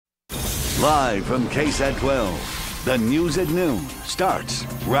Live from KSAT 12, the news at noon starts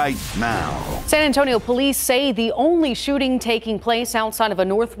right now. San Antonio police say the only shooting taking place outside of a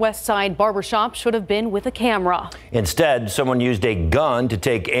Northwest Side barbershop should have been with a camera. Instead, someone used a gun to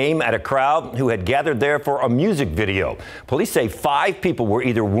take aim at a crowd who had gathered there for a music video. Police say 5 people were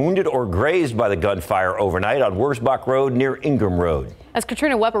either wounded or grazed by the gunfire overnight on Wurzbach Road near Ingram Road. As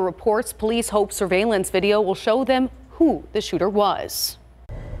Katrina Weber reports, police hope surveillance video will show them who the shooter was.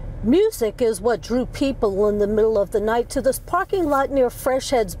 Music is what drew people in the middle of the night to this parking lot near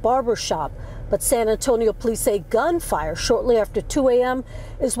Freshhead's barbershop. But San Antonio police say gunfire shortly after 2 a.m.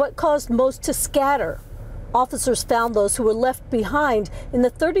 is what caused most to scatter. Officers found those who were left behind in the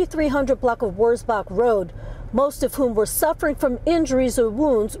 3300 block of Wurzbach Road, most of whom were suffering from injuries or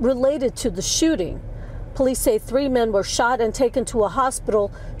wounds related to the shooting. Police say 3 men were shot and taken to a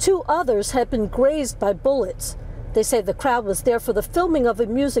hospital. 2 others had been grazed by bullets. They say the crowd was there for the filming of a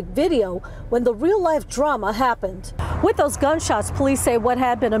music video when the real-life drama happened. With those gunshots, police say what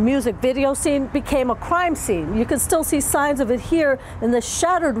had been a music video scene became a crime scene. You can still see signs of it here in the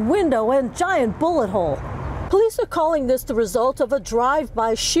shattered window and giant bullet hole. Police are calling this the result of a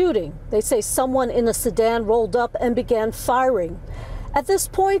drive-by shooting. They say someone in a sedan rolled up and began firing. At this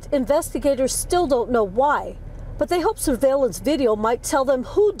point, investigators still don't know why, but they hope surveillance video might tell them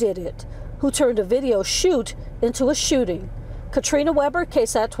who did it, who turned a video shoot into a shooting. Katrina Weber,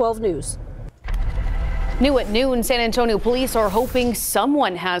 KSAT 12 News. New at noon, San Antonio police are hoping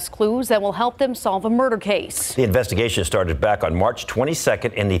someone has clues that will help them solve a murder case. The investigation started back on March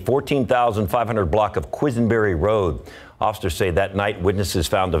 22nd in the 14,500 block of Quisenberry Road. Officers say that night witnesses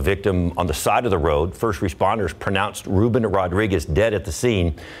found the victim on the side of the road. First responders pronounced Ruben Rodriguez dead at the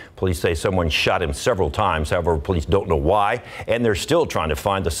scene. Police say someone shot him several times. However, police don't know why, and they're still trying to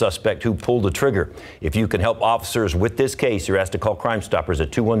find the suspect who pulled the trigger. If you can help officers with this case, you're asked to call Crime Stoppers at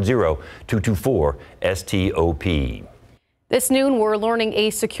 210-224-STOP. This noon, we're learning a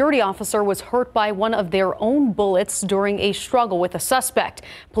security officer was hurt by one of their own bullets during a struggle with a suspect.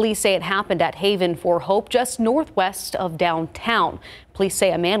 Police say it happened at Haven for Hope, just northwest of downtown. Police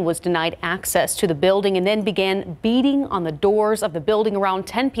say a man was denied access to the building and then began beating on the doors of the building around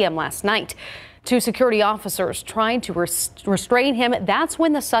 10 p.m. last night. 2 security officers tried to restrain him. That's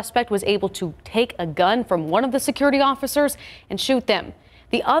when the suspect was able to take a gun from one of the security officers and shoot them.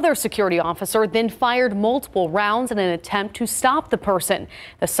 The other security officer then fired multiple rounds in an attempt to stop the person.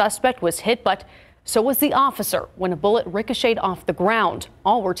 The suspect was hit, but so was the officer when a bullet ricocheted off the ground.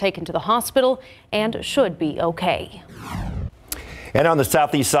 All were taken to the hospital and should be okay. And on the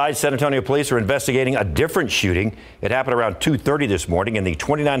southeast side, San Antonio police are investigating a different shooting. It happened around 2:30 this morning in the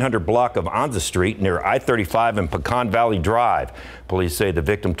 2900 block of Anza Street near I-35 and Pecan Valley Drive. Police say the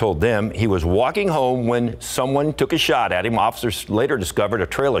victim told them he was walking home when someone took a shot at him. Officers later discovered a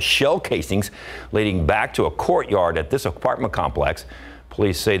trail of shell casings leading back to a courtyard at this apartment complex.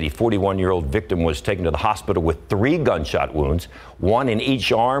 Police say the 41-year-old victim was taken to the hospital with 3 gunshot wounds, 1 in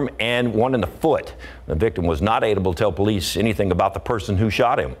each arm and 1 in the foot. The victim was not able to tell police anything about the person who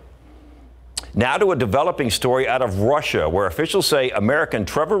shot him. Now to a developing story out of Russia, where officials say American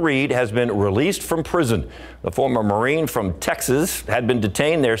Trevor Reed has been released from prison. The former Marine from Texas had been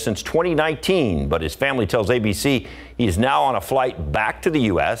detained there since 2019, but his family tells ABC he is now on a flight back to the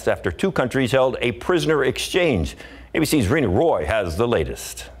U.S. after 2 countries held a prisoner exchange. ABC's Rena Roy has the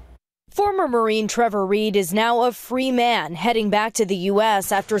latest. Former Marine Trevor Reed is now a free man heading back to the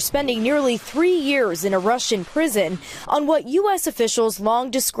U.S. after spending nearly 3 years in a Russian prison on what U.S. officials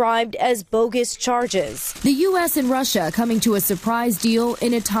long described as bogus charges. The U.S. and Russia coming to a surprise deal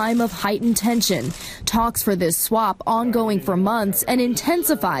in a time of heightened tension. Talks for this swap ongoing for months and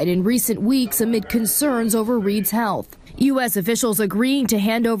intensified in recent weeks amid concerns over Reed's health. U.S. officials agreeing to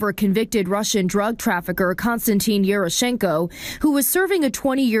hand over convicted Russian drug trafficker Konstantin Yeroshenko, who was serving a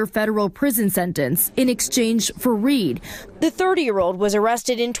 20-year federal prison sentence, in exchange for Reed. The 30-year-old was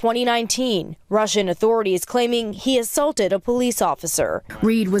arrested in 2019. Russian authorities claiming he assaulted a police officer.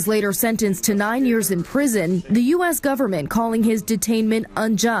 Reed was later sentenced to 9 years in prison, the U.S. government calling his detainment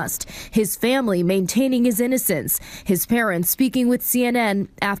unjust, his family maintaining his innocence, his parents speaking with CNN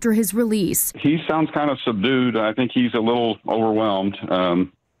after his release. He sounds kind of subdued. I think he's a little overwhelmed.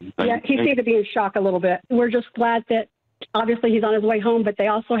 Yeah, he seemed to be in shock a little bit. We're just glad that obviously he's on his way home, but they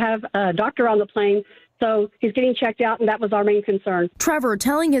also have a doctor on the plane. So he's getting checked out, and that was our main concern. Trevor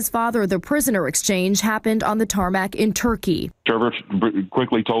telling his father the prisoner exchange happened on the tarmac in Turkey. Trevor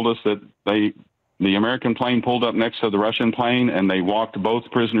quickly told us that the American plane pulled up next to the Russian plane, and they walked both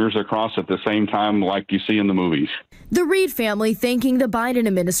prisoners across at the same time like you see in the movies. The Reed family thanking the Biden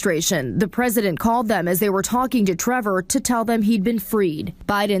administration. The president called them as they were talking to Trevor to tell them he'd been freed.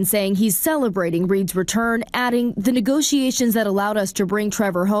 Biden saying he's celebrating Reed's return, adding, the negotiations that allowed us to bring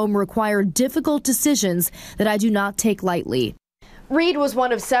Trevor home required difficult decisions that I do not take lightly. Reed was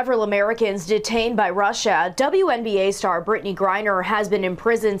one of several Americans detained by Russia. WNBA star Brittany Griner has been in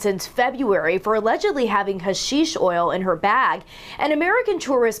prison since February for allegedly having hashish oil in her bag. And American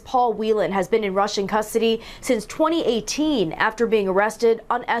tourist Paul Whelan has been in Russian custody since 2018 after being arrested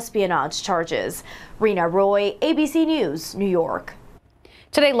on espionage charges. Rena Roy, ABC News, New York.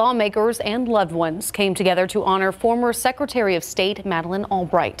 Today, lawmakers and loved ones came together to honor former Secretary of State Madeleine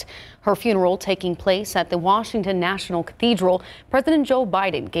Albright. Her funeral taking place at the Washington National Cathedral. President Joe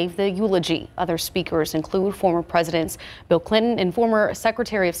Biden gave the eulogy. Other speakers include former Presidents Bill Clinton and former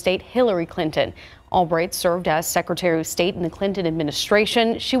Secretary of State Hillary Clinton. Albright served as Secretary of State in the Clinton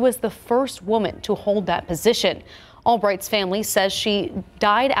administration. She was the first woman to hold that position. Albright's family says she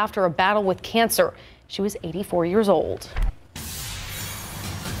died after a battle with cancer. She was 84 years old.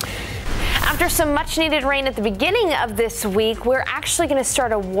 After some much needed rain at the beginning of this week, we're actually going to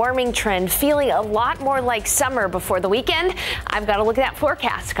start a warming trend, feeling a lot more like summer before the weekend. I've got a look at that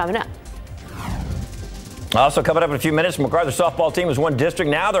forecast coming up. Also coming up in a few minutes, MacArthur softball team is one district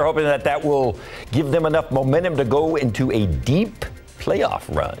now. They're hoping that will give them enough momentum to go into a deep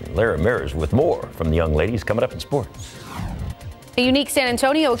playoff run. Lara Ramirez with more from the young ladies coming up in sports. A unique San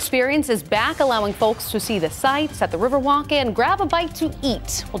Antonio experience is back, allowing folks to see the sights at the Riverwalk and grab a bite to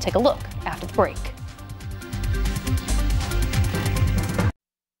eat. We'll take a look after the break.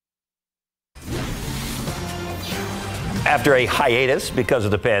 After a hiatus because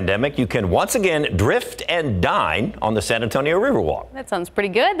of the pandemic, you can once again drift and dine on the San Antonio Riverwalk. That sounds pretty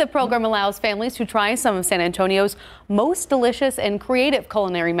good. The program allows families to try some of San Antonio's most delicious and creative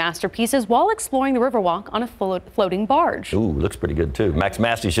culinary masterpieces while exploring the Riverwalk on a floating barge. Ooh, looks pretty good too. Max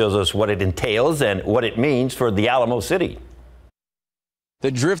Massey shows us what it entails and what it means for the Alamo City. The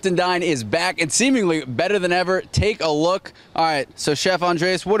Drift and Dine is back and seemingly better than ever. Take a look. All right, so Chef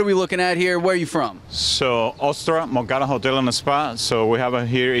Andres, what are we looking at here? Where are you from? So, Ostra, Moncada Hotel and Spa. So we have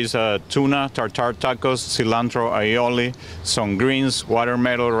here is tuna, tartar tacos, cilantro, aioli, some greens,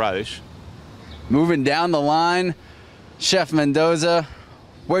 watermelon, radish. Moving down the line, Chef Mendoza,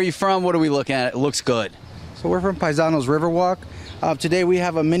 where are you from? What are we looking at? It looks good. So we're from Paisanos Riverwalk. Today we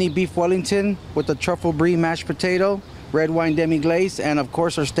have a mini beef Wellington with a truffle brie mashed potato, red wine demi-glace, and of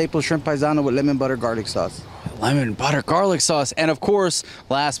course our staple shrimp paisano with lemon butter garlic sauce. Lemon butter garlic sauce. And of course,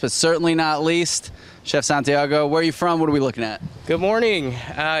 last but certainly not least, Chef Santiago, where are you from? What are we looking at? Good morning.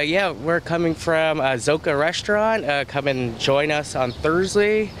 Yeah, we're coming from Zoka Restaurant. Come and join us on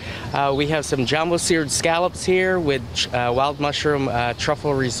Thursday. We have some jumbo seared scallops here with wild mushroom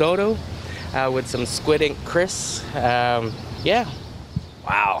truffle risotto with some squid ink crisps. Yeah.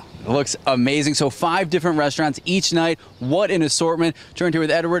 Wow. It looks amazing. So 5 different restaurants each night. What an assortment. Joined here with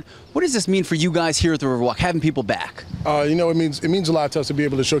Edward. What does this mean for you guys here at the Riverwalk, having people back? You know, it means a lot to us to be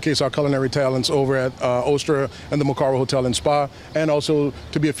able to showcase our culinary talents over at Ostra and the Moncada Hotel and Spa, and also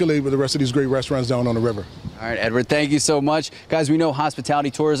to be affiliated with the rest of these great restaurants down on the river. All right, Edward, thank you so much. Guys, we know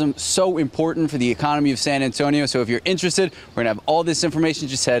hospitality tourism so important for the economy of San Antonio. So if you're interested, we're going to have all this information.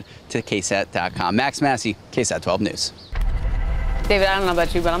 Just head to KSAT.com. Max Massey, KSAT 12 News. David, I don't know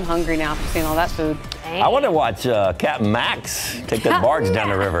about you, but I'm hungry now after seeing all that food. I want to watch Captain Max take that barge down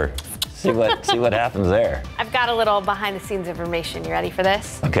the river. See what happens there. I've got a little behind the scenes information. You ready for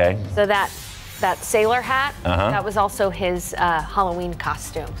this? Okay. So that sailor hat, that was also his Halloween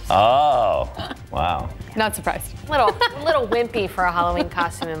costume. Oh, wow. Not surprised. Little wimpy for a Halloween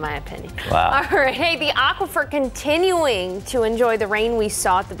costume, in my opinion. Wow. All right. Hey, the aquifer continuing to enjoy the rain we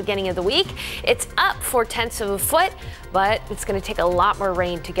saw at the beginning of the week. It's up 0.4 of a foot, but it's going to take a lot more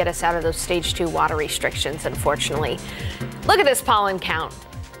rain to get us out of those stage 2 water restrictions, unfortunately. Look at this pollen count.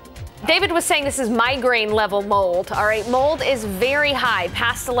 David was saying this is migraine level mold. All right, mold is very high,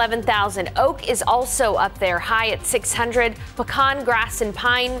 past 11,000. Oak is also up there, high at 600. Pecan, grass, and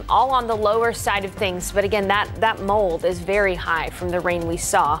pine, all on the lower side of things. But again, that mold is very high from the rain we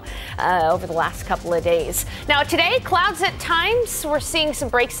saw over the last couple of days. Now today, clouds at times. We're seeing some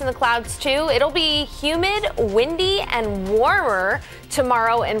breaks in the clouds too. It'll be humid, windy, and warmer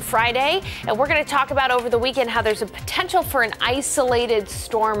tomorrow and Friday. And we're going to talk about over the weekend how there's a potential for an isolated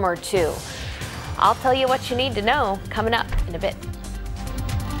storm or two. I'll tell you what you need to know coming up in a bit.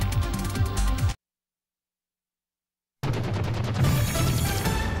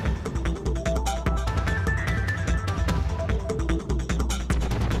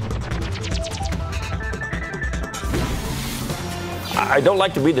 I don't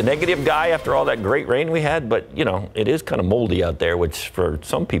like to be the negative guy after all that great rain we had, but, you know, it is kind of moldy out there, which for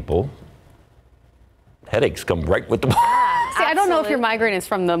some people, headaches come right with the mold. See, I don't know if your migraine is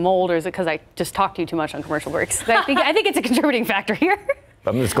from the mold or is it because I just talked to you too much on commercial breaks. I think it's a contributing factor here.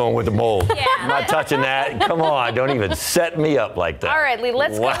 I'm just going with the mold. Yeah. I'm not touching that. Come on, don't even set me up like that. All right, Lee,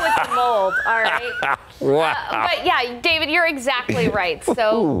 let's go with the mold. All right. Wow. But yeah, David, you're exactly right.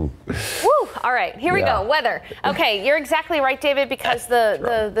 So, woo. All right, here we go. Weather. Okay, you're exactly right, David, because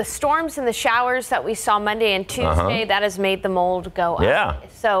the storms and the showers that we saw Monday and Tuesday, that has made the mold go up. Yeah.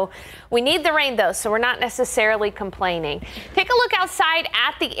 So we need the rain, though, so we're not necessarily complaining. Take a look outside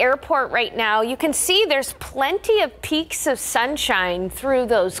at the airport right now. You can see there's plenty of peaks of sunshine through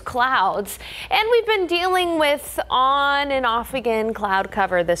those clouds. And we've been dealing with on and off again cloud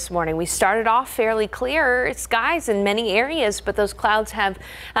cover this morning. We started off fairly clear skies in many areas, but those clouds have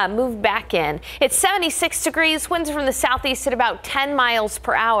moved back in. It's 76 degrees, winds from the southeast at about 10 miles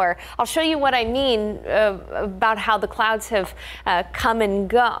per hour. I'll show you what I mean about how the clouds have come and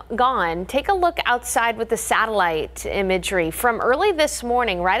gone. Take a look outside with the satellite imagery. From early this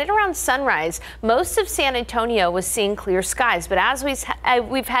morning, right at around sunrise, most of San Antonio was seeing clear skies, but as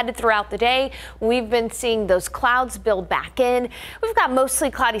we've headed throughout the day, we've been seeing those clouds build back in. We've got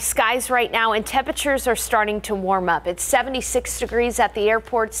mostly cloudy skies right now, and temperatures are starting to warm up. It's 76 degrees at the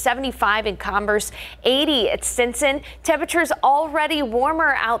airport, 75 in Commerce, 80 at Stinson. Temperatures already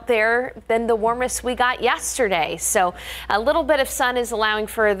warmer out there than the warmest we got yesterday. So a little bit of sun is allowing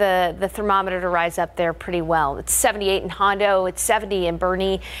for the thermometer to rise up there pretty well. It's 78 in Hondo, it's 70 in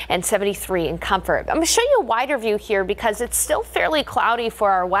Bernie, and 73 in Comfort. I'm going to show you a wider view here because it's still fairly cloudy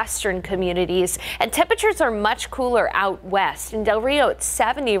for our western communities, and temperatures are much cooler out west. In Del Rio, it's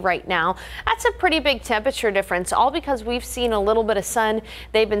 70 right now. That's a pretty big temperature difference, all because we've seen a little bit of sun.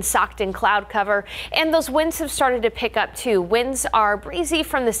 They've been socked in cloud cover, and those winds have started to pick up too. Winds are breezy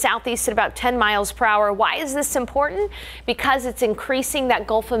from the southeast at about 10 miles per hour. Why is this important? Because it's increasing that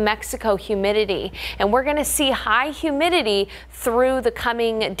Gulf of Mexico humidity, and we're going to see high humidity through the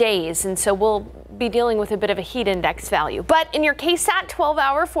coming days, and so we'll be dealing with a bit of a heat index value. But in your KSAT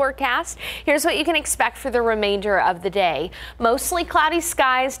 12-hour forecast, here's what you can expect for the remainder of the day. Mostly cloudy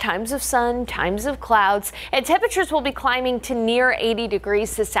skies, times of sun, times of clouds, and temperatures will be climbing to near 80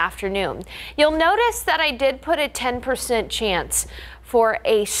 degrees this afternoon. You'll notice that I did put a 10% chance for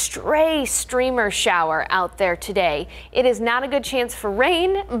a stray streamer shower out there today. It is not a good chance for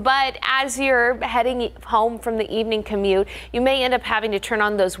rain, but as you're heading home from the evening commute, you may end up having to turn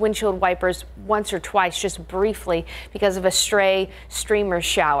on those windshield wipers once or twice, just briefly, because of a stray streamer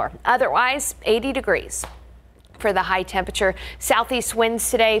shower. Otherwise, 80 degrees for the high temperature. Southeast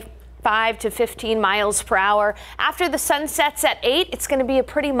winds today, 5 to 15 miles per hour. After the sun sets at 8, it's going to be a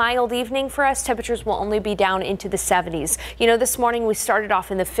pretty mild evening for us. Temperatures will only be down into the 70s. You know, this morning we started off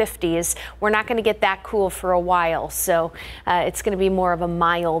in the 50s. We're not going to get that cool for a while, so it's going to be more of a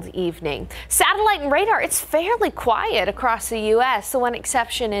mild evening. Satellite and radar, it's fairly quiet across the U.S. The one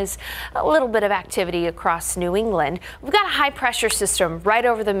exception is a little bit of activity across New England. We've got a high pressure system right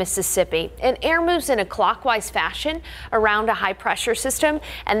over the Mississippi, and air moves in a clockwise fashion around a high pressure system,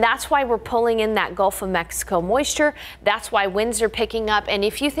 and that's why we're pulling in that Gulf of Mexico moisture. That's why winds are picking up. And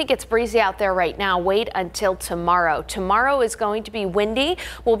if you think it's breezy out there right now, wait until tomorrow. Tomorrow is going to be windy.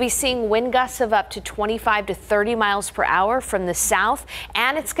 We'll be seeing wind gusts of up to 25 to 30 miles per hour from the south.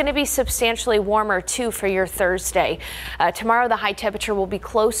 And it's going to be substantially warmer too for your Thursday. Tomorrow, the high temperature will be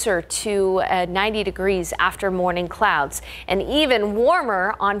closer to 90 degrees after morning clouds, and even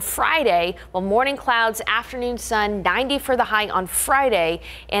warmer on Friday. Well, morning clouds, afternoon sun, 90 for the high on Friday,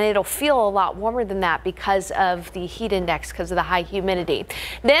 and it'll feel a lot warmer than that because of the heat index, because of the high humidity.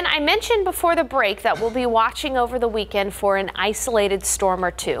 Then I mentioned before the break that we'll be watching over the weekend for an isolated storm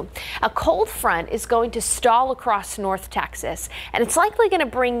or two. A cold front is going to stall across North Texas, and it's likely going to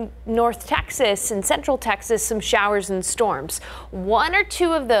bring North Texas and Central Texas some showers and storms. One or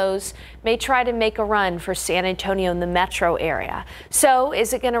two of those may try to make a run for San Antonio and the metro area. So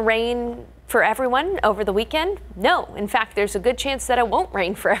is it going to rain for everyone over the weekend? No. In fact, there's a good chance that it won't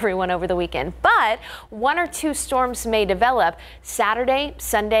rain for everyone over the weekend. But one or two storms may develop Saturday,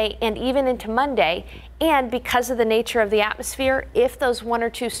 Sunday, and even into Monday. And because of the nature of the atmosphere, if those one or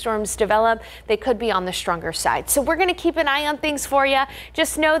two storms develop, they could be on the stronger side. So we're going to keep an eye on things for you.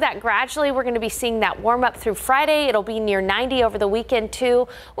 Just know that gradually we're going to be seeing that warm up through Friday. It'll be near 90 over the weekend too,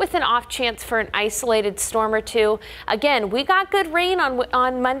 with an off chance for an isolated storm or two. Again, we got good rain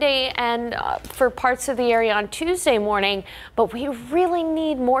on Monday and for parts of the area on Tuesday morning, but we really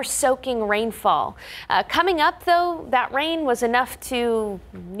need more soaking rainfall. Coming up though, that rain was enough to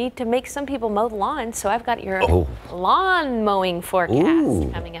need to make some people mow the lawn. So I've got your lawn mowing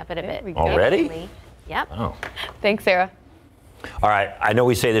forecast coming up in a bit. Already? Yep. Oh. Thanks, Sarah. All right, I know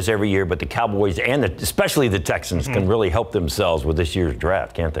we say this every year, but the Cowboys and especially the Texans can really help themselves with this year's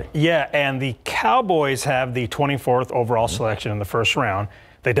draft, can't they? Yeah, and the Cowboys have the 24th overall selection in the first round.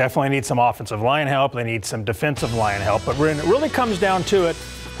 They definitely need some offensive line help. They need some defensive line help. But when it really comes down to it,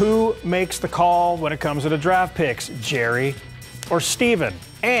 who makes the call when it comes to the draft picks, Jerry or Steven?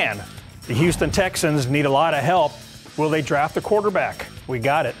 And the Houston Texans need a lot of help. Will they draft a quarterback? We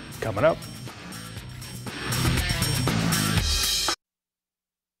got it coming up.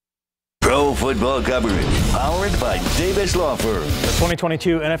 Pro football coverage, powered by Davis Law Firm. The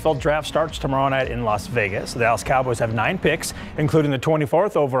 2022 NFL Draft starts tomorrow night in Las Vegas. The Dallas Cowboys have 9 picks, including the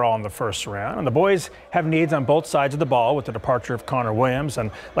 24th overall in the first round. And the boys have needs on both sides of the ball with the departure of Connor Williams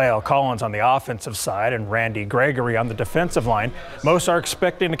and La'el Collins on the offensive side and Randy Gregory on the defensive line. Most are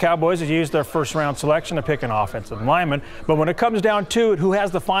expecting the Cowboys to use their first-round selection to pick an offensive lineman. But when it comes down to it, who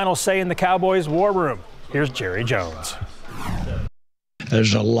has the final say in the Cowboys' war room? Here's Jerry Jones.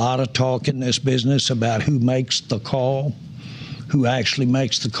 There's a lot of talk in this business about who makes the call, who actually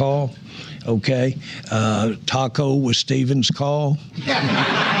makes the call. Okay, Taco was Steven's call.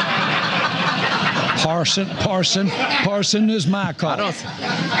 Parson is my call.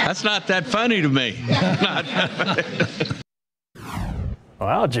 That's not that funny to me.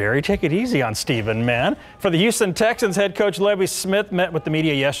 Well, Jerry, take it easy on Steven, man. For the Houston Texans, head coach Lovie Smith met with the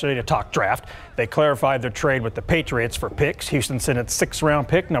media yesterday to talk draft. They clarified their trade with the Patriots for picks. Houston sent its 6th-round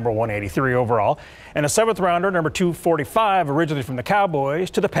pick, number 183 overall, and a 7th-rounder, number 245, originally from the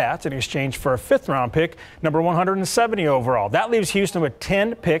Cowboys, to the Pats in exchange for a 5th-round pick, number 170 overall. That leaves Houston with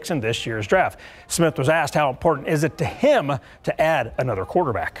 10 picks in this year's draft. Smith was asked how important is it to him to add another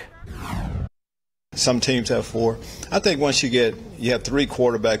quarterback. Some teams have 4. I think once you have 3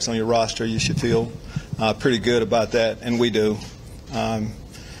 quarterbacks on your roster, you should feel pretty good about that, and we do.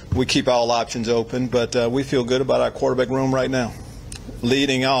 We keep all options open, but we feel good about our quarterback room right now.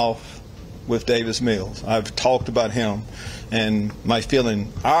 Leading off with Davis Mills. I've talked about him and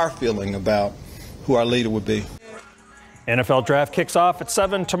our feeling about who our leader would be. NFL Draft kicks off at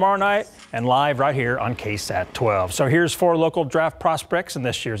 7 tomorrow night and live right here on KSAT 12. So here's 4 local draft prospects in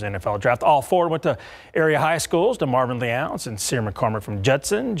this year's NFL Draft. All 4 went to area high schools, to Marvin Leal and Sear McCormick from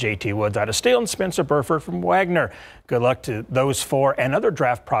Judson, J.T. Woods out of Steele, and Spencer Burford from Wagner. Good luck to those 4 and other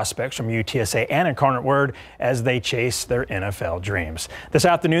draft prospects from UTSA and Incarnate Word as they chase their NFL dreams. This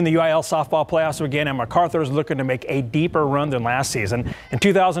afternoon, the UIL softball playoffs begin, and MacArthur is looking to make a deeper run than last season. In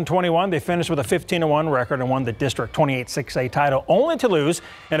 2021, they finished with a 15-1 record and won the District 28 6A title, only to lose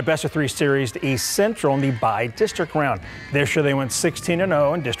in a best-of-3 series to East Central in the by-district round. This year, they went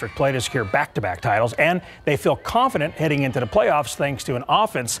 16-0 in district play to secure back-to-back titles, and they feel confident heading into the playoffs thanks to an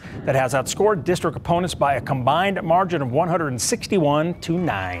offense that has outscored district opponents by a combined margin of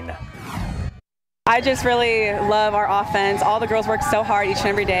 161-9. I just really love our offense. All the girls work so hard each and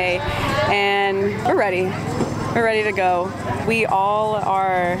every day, and we're ready. We're ready to go. We all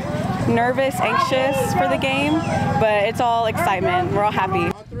are nervous, anxious for the game, but it's all excitement. We're all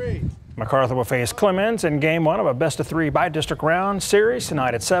happy. MacArthur will face Clemens in Game 1 of a best-of-3 by-district round series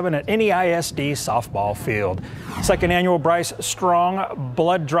tonight at 7 at NEISD softball field. Second annual Bryce Strong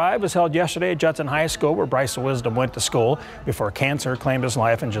Blood Drive was held yesterday at Judson High School, where Bryce Wisdom went to school before cancer claimed his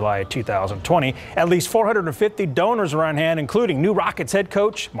life in July 2020. At least 450 donors are on hand, including new Rockets head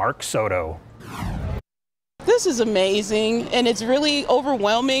coach Mark Soto. This is amazing, and it's really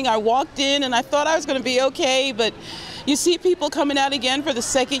overwhelming. I walked in and I thought I was going to be okay, but you see people coming out again for the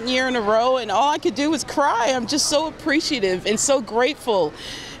 2nd year in a row, and all I could do was cry. I'm just so appreciative and so grateful,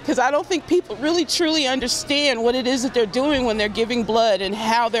 because I don't think people really truly understand what it is that they're doing when they're giving blood and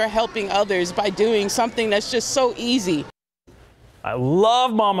how they're helping others by doing something that's just so easy. I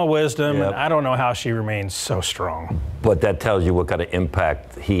love Mama Wisdom, and I don't know how she remains so strong. But that tells you what kind of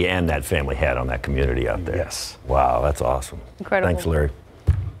impact he and that family had on that community out there. Yes. Wow, that's awesome. Incredible. Thanks, Larry.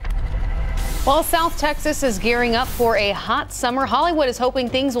 Well, South Texas is gearing up for a hot summer. Hollywood is hoping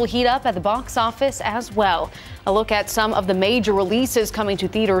things will heat up at the box office as well. A look at some of the major releases coming to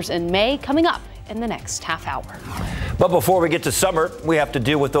theaters in May, coming up in the next half hour. But before we get to summer, we have to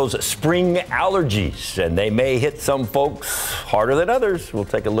deal with those spring allergies, and they may hit some folks harder than others. We'll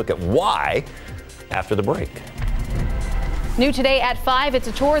take a look at why after the break. New today at 5, it's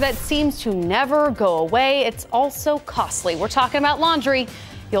a chore that seems to never go away. It's also costly. We're talking about laundry.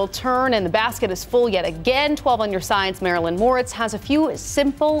 You'll turn and the basket is full yet again. 12 on your sides, Marilyn Moritz has a few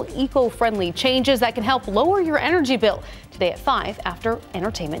simple, eco-friendly changes that can help lower your energy bill. Today at 5 after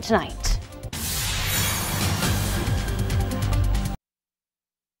Entertainment Tonight.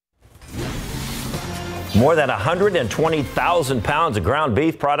 More than 120,000 pounds of ground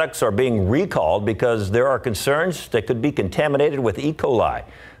beef products are being recalled because there are concerns that could be contaminated with E. coli.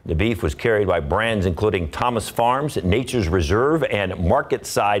 The beef was carried by brands including Thomas Farms, Nature's Reserve, and Market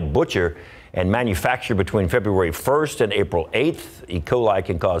Side Butcher, and manufactured between February 1st and April 8th. E. coli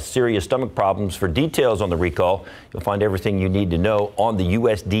can cause serious stomach problems. For details on the recall, you'll find everything you need to know on the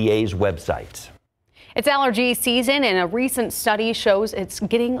USDA's website. It's allergy season, and a recent study shows it's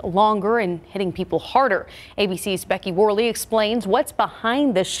getting longer and hitting people harder. ABC's Becky Worley explains what's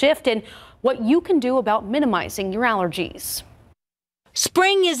behind the shift and what you can do about minimizing your allergies.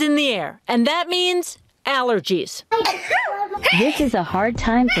 Spring is in the air, and that means allergies. This is a hard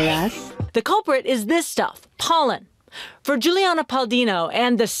time for us. The culprit is this stuff, pollen. For Juliana Paldino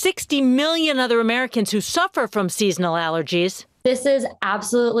and the 60 million other Americans who suffer from seasonal allergies, this is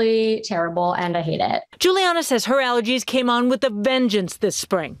absolutely terrible, and I hate it. Juliana says her allergies came on with a vengeance this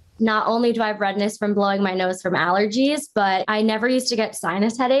spring. Not only do I have redness from blowing my nose from allergies, but I never used to get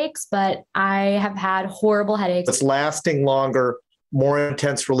sinus headaches, but I have had horrible headaches. It's lasting longer, more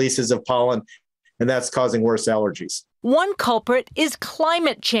intense releases of pollen, and that's causing worse allergies. One culprit is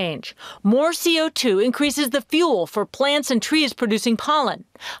climate change. More CO2 increases the fuel for plants and trees producing pollen.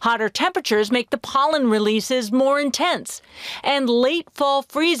 Hotter temperatures make the pollen releases more intense. And late fall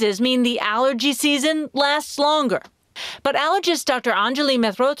freezes mean the allergy season lasts longer. But allergist Dr. Anjali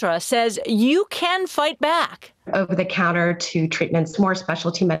Mehrotra says you can fight back. Over-the-counter to treatments, more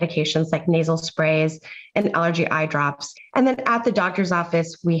specialty medications like nasal sprays and allergy eye drops. And then at the doctor's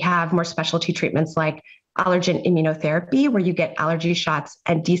office, we have more specialty treatments like allergen immunotherapy, where you get allergy shots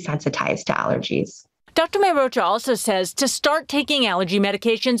and desensitized to allergies. Dr. Mehrotra also says to start taking allergy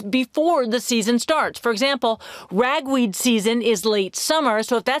medications before the season starts. For example, ragweed season is late summer,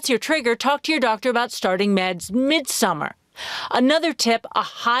 so if that's your trigger, talk to your doctor about starting meds midsummer. Another tip, a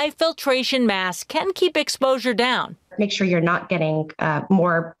high filtration mask can keep exposure down. Make sure you're not getting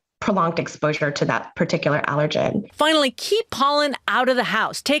more prolonged exposure to that particular allergen. Finally, keep pollen out of the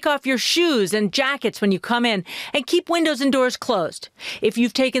house. Take off your shoes and jackets when you come in, and keep windows and doors closed. If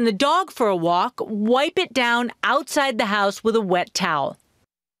you've taken the dog for a walk, wipe it down outside the house with a wet towel.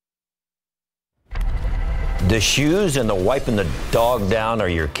 The shoes and the wiping the dog down or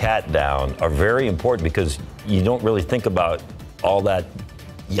your cat down are very important because you don't really think about all that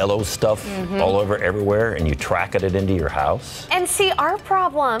yellow stuff all over everywhere, and you track it into your house. And see, our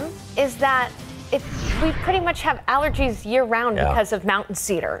problem is that we pretty much have allergies year round because of mountain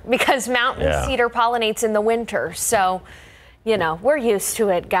cedar, because mountain cedar pollinates in the winter. So, you know, we're used to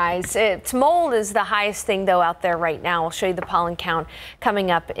it, guys. Mold is the highest thing, though, out there right now. I'll show you the pollen count coming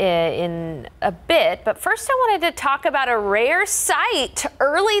up in a bit. But first, I wanted to talk about a rare sight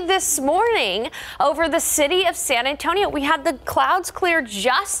early this morning over the city of San Antonio. We had the clouds clear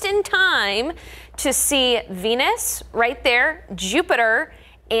just in time to see Venus right there, Jupiter,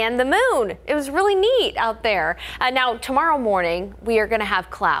 and the moon. It was really neat out there. Now, tomorrow morning, we are going to have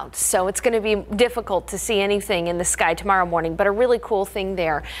clouds, so it's going to be difficult to see anything in the sky tomorrow morning, but a really cool thing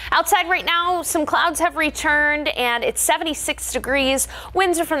there. Outside right now, some clouds have returned, and it's 76 degrees.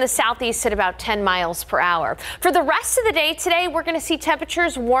 Winds are from the southeast at about 10 miles per hour. For the rest of the day today, we're going to see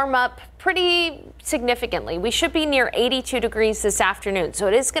temperatures warm up pretty significantly. We should be near 82 degrees this afternoon, so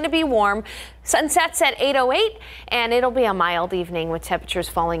it is going to be warm. Sun sets at 8:08, and it'll be a mild evening with temperatures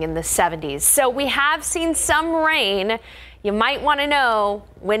falling in the 70s. So we have seen some rain. You might want to know,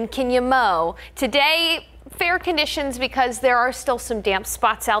 when can you mow? Today, fair conditions because there are still some damp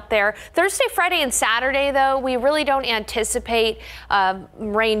spots out there. Thursday, Friday, and Saturday, though, we really don't anticipate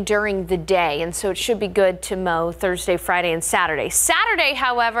rain during the day, and so it should be good to mow Thursday, Friday, and Saturday. Saturday,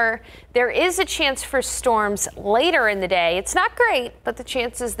 however, there is a chance for storms later in the day. It's not great, but the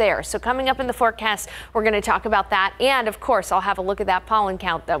chance is there. So coming up in the forecast, we're going to talk about that. And, of course, I'll have a look at that pollen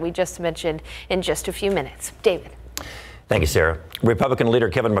count that we just mentioned in just a few minutes. David. Thank you, Sarah. Republican leader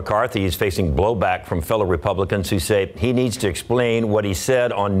Kevin McCarthy is facing blowback from fellow Republicans who say he needs to explain what he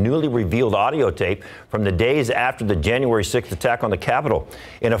said on newly revealed audio tape from the days after the January 6th attack on the Capitol.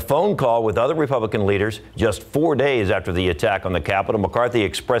 In a phone call with other Republican leaders just 4 days after the attack on the Capitol, McCarthy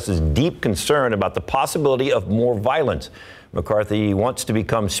expresses deep concern about the possibility of more violence. McCarthy wants to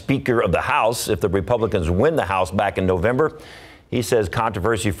become Speaker of the House if the Republicans win the House back in November. He says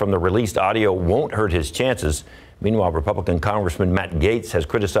controversy from the released audio won't hurt his chances. Meanwhile, Republican Congressman Matt Gaetz has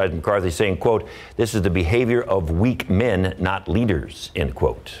criticized McCarthy, saying, quote, "This is the behavior of weak men, not leaders," end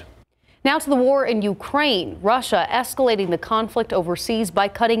quote. Now to the war in Ukraine. Russia escalating the conflict overseas by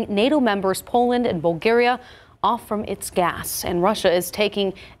cutting NATO members Poland and Bulgaria off from its gas. And Russia is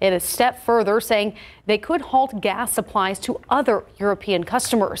taking it a step further, saying they could halt gas supplies to other European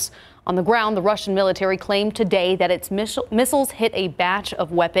customers. On the ground, the Russian military claimed today that its missiles hit a batch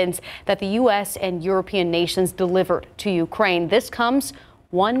of weapons that the U.S. and European nations delivered to Ukraine. This comes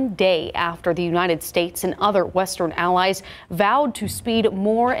one day after the United States and other Western allies vowed to speed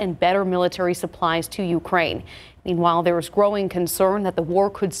more and better military supplies to Ukraine. Meanwhile, there is growing concern that the war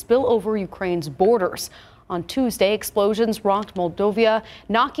could spill over Ukraine's borders. On Tuesday, explosions rocked Moldova,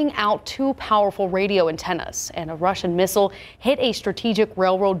 knocking out two powerful radio antennas, and a Russian missile hit a strategic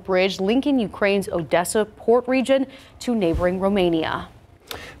railroad bridge linking Ukraine's Odessa port region to neighboring Romania.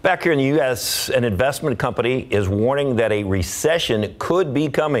 Back here in the U.S., an investment company is warning that a recession could be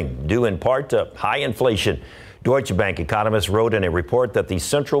coming, due in part to high inflation. Deutsche Bank economists wrote in a report that the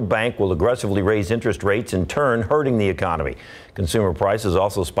central bank will aggressively raise interest rates, in turn hurting the economy. Consumer prices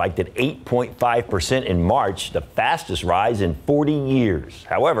also spiked at 8.5% in March, the fastest rise in 40 years.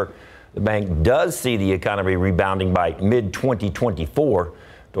 However, the bank does see the economy rebounding by mid-2024.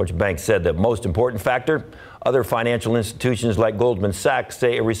 Deutsche Bank said the most important factor, other financial institutions like Goldman Sachs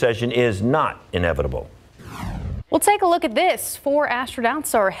say a recession is not inevitable. We'll take a look at this. 4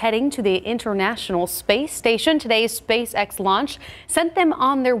 astronauts are heading to the International Space Station. Today's SpaceX launch sent them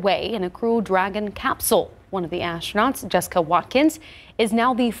on their way in a Crew Dragon capsule. One of the astronauts, Jessica Watkins, is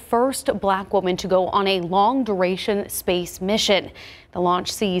now the first Black woman to go on a long-duration space mission. The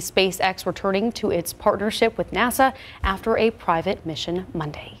launch sees SpaceX returning to its partnership with NASA after a private mission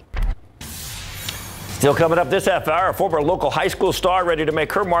Monday. Still coming up this half hour, a former local high school star ready to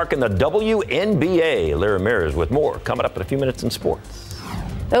make her mark in the WNBA. Lyra Mears with more coming up in a few minutes in sports.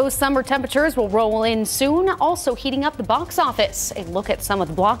 Those summer temperatures will roll in soon, also heating up the box office. A look at some of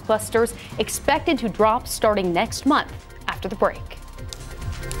the blockbusters expected to drop starting next month after the break.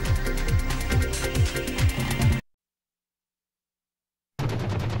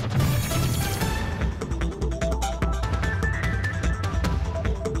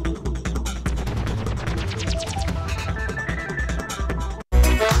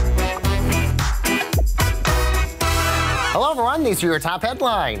 Hello everyone, these are your top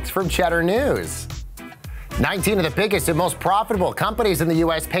headlines from Cheddar News. 19 of the biggest and most profitable companies in the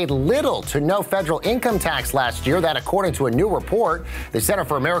U.S. paid little to no federal income tax last year. That according to a new report. The Center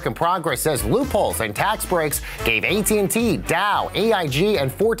for American Progress says loopholes and tax breaks gave AT&T, Dow, AIG,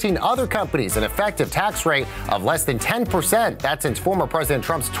 and 14 other companies an effective tax rate of less than 10%. That's since former President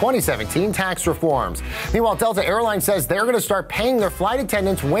Trump's 2017 tax reforms. Meanwhile, Delta Airlines says they're going to start paying their flight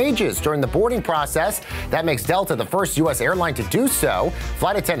attendants wages during the boarding process. That makes Delta the first U.S. airline to do so.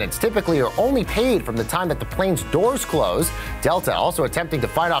 Flight attendants typically are only paid from the time that the plane's doors close. Delta also attempting to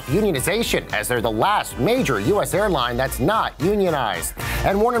fight off unionization, as they're the last major U.S. airline that's not unionized.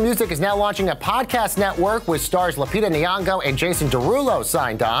 And Warner Music is now launching a podcast network with stars Lupita Nyong'o and Jason Derulo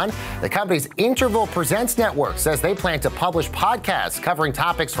signed on. The company's Interval Presents Network says they plan to publish podcasts covering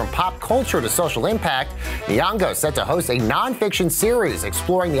topics from pop culture to social impact. Nyong'o is set to host a nonfiction series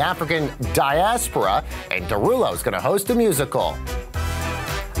exploring the African diaspora, and Derulo is going to host a musical.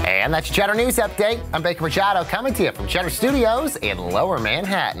 And that's Cheddar News Update. I'm Baker Machado coming to you from Cheddar Studios in Lower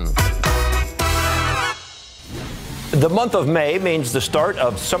Manhattan. The month of May means the start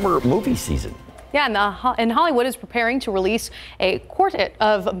of summer movie season. Yeah, and Hollywood is preparing to release a quartet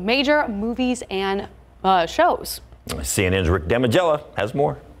of major movies and shows. CNN's Rick Damigella has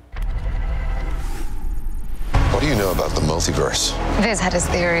more. What do you know about the multiverse? Viz had his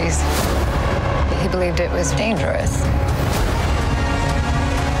theories. He believed it was dangerous.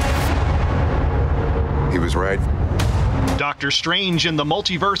 He was right. Doctor Strange in the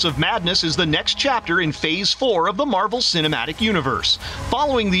Multiverse of Madness is the next chapter in Phase 4 of the Marvel Cinematic Universe.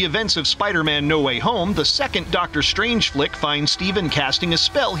 Following the events of Spider-Man No Way Home, the second Doctor Strange flick finds Stephen casting a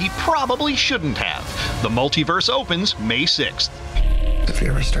spell he probably shouldn't have. The multiverse opens May 6th. If you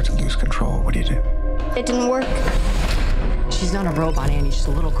ever start to lose control, what do you do? It didn't work. She's not a robot, Annie. She's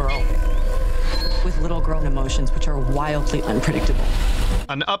a little girl with little girl emotions, which are wildly unpredictable.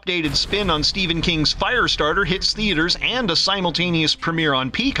 An updated spin on Stephen King's Firestarter hits theaters and a simultaneous premiere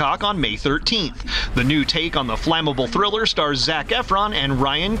on Peacock on May 13th. The new take on the flammable thriller stars Zac Efron and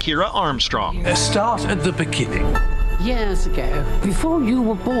Ryan Kira Armstrong. Start at the beginning. Years ago, before you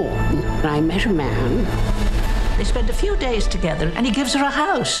were born, I met a man. They spend a few days together, and he gives her a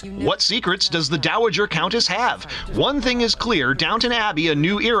house. What secrets does the Dowager Countess have? One thing is clear, Downton Abbey, A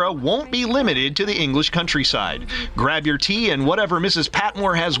New Era, won't be limited to the English countryside. Grab your tea and whatever Mrs.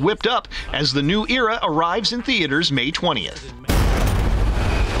 Patmore has whipped up as The New Era arrives in theaters May 20th.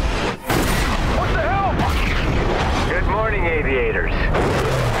 What the hell? Good morning, aviators.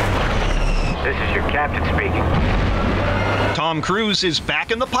 This is your captain speaking. Tom Cruise is back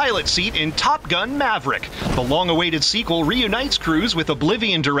in the pilot seat in Top Gun Maverick. The long-awaited sequel reunites Cruise with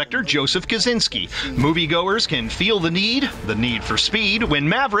Oblivion director Joseph Kosinski. Moviegoers can feel the need for speed, when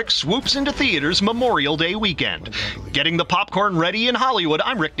Maverick swoops into theaters Memorial Day weekend. Getting the popcorn ready in Hollywood,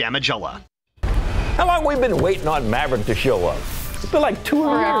 I'm Rick Damigella. How long have we been waiting on Maverick to show up? It's been like 2 years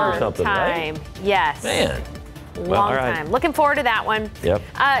or something, time. right? Yes. Man. Long time. Looking forward to that one. Yep.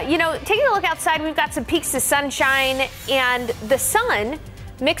 You know, taking a look outside, we've got some peaks of sunshine, and the sun,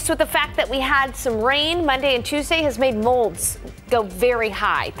 mixed with the fact that we had some rain Monday and Tuesday, has made molds go very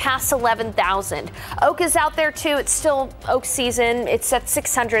high, past 11,000. Oak is out there too. It's still oak season. It's at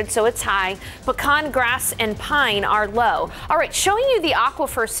 600, so it's high. Pecan, grass, and pine are low. All right, showing you the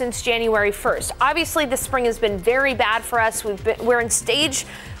aquifer since January 1st. Obviously, the spring has been very bad for us. We're in stage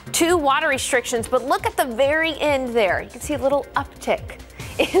 2 water restrictions, but look at the very end there. You can see a little uptick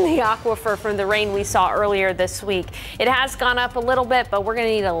in the aquifer from the rain we saw earlier this week. It has gone up a little bit, but we're going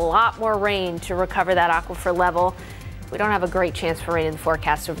to need a lot more rain to recover that aquifer level. We don't have a great chance for rain in the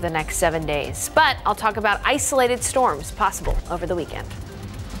forecast over the next 7 days, but I'll talk about isolated storms possible over the weekend.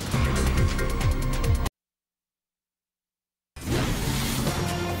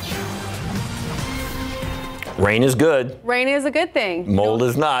 Rain is good. Rain is a good thing. Mold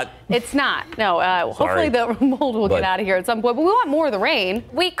is not. It's not. No, hopefully the mold will get out of here at some point, but we want more of the rain.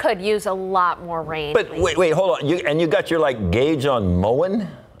 We could use a lot more rain. But wait, hold on. You got your gauge on mowing?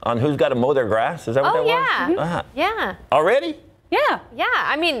 On who's got to mow their grass? Is that what that was? Uh-huh. Yeah. Already? Yeah.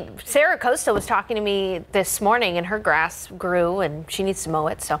 I mean, Sarah Costa was talking to me this morning, and her grass grew, and she needs to mow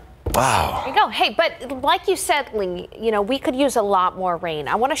it, so. Wow. There you go. Hey, but like you said, Lee, we could use a lot more rain.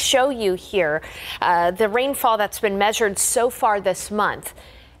 I want to show you here the rainfall that's been measured so far this month.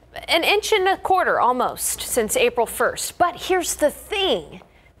 1.25 inches almost since April 1st. But here's the thing.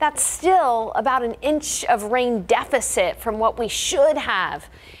 That's still about 1 inch of rain deficit from what we should have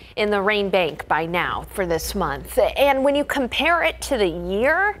in the rain bank by now for this month. And when you compare it to the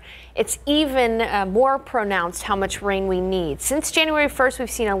year, it's even more pronounced how much rain we need. Since January 1st,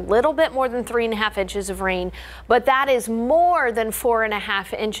 we've seen a little bit more than 3.5 inches of rain, but that is more than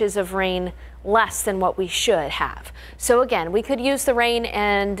 4.5 inches of rain less than what we should have. So again, we could use the rain,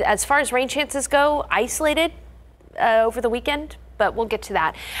 and as far as rain chances go, isolated over the weekend. But we'll get to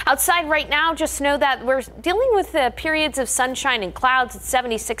that. Outside right now, just know that we're dealing with periods of sunshine and clouds at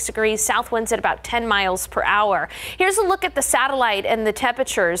 76 degrees, south winds at about 10 miles per hour. Here's a look at the satellite and the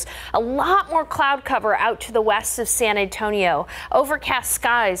temperatures. A lot more cloud cover out to the west of San Antonio. Overcast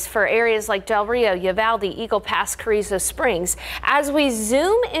skies for areas like Del Rio, Uvalde, Eagle Pass, Carrizo Springs. As we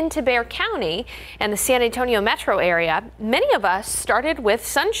zoom into Bexar County and the San Antonio metro area, many of us started with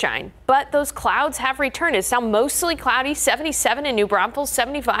sunshine, but those clouds have returned. It's now mostly cloudy, 77 in New Braunfels,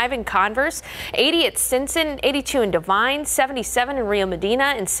 75 in Converse, 80 at Stinson, 82 in Devine, 77 in Rio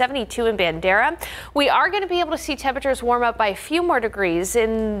Medina, and 72 in Bandera. We are going to be able to see temperatures warm up by a few more degrees,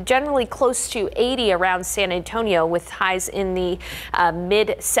 and generally close to 80 around San Antonio, with highs in the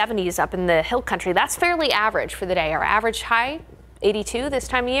mid 70s up in the hill country. That's fairly average for the day. Our average high 82 this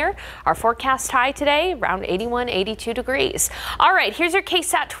time of year. Our forecast high today around 81, 82 degrees. All right, here's your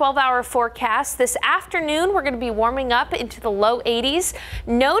KSAT 12-hour forecast. This afternoon, we're going to be warming up into the low 80s.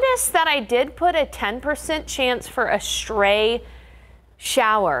 Notice that I did put a 10% chance for a stray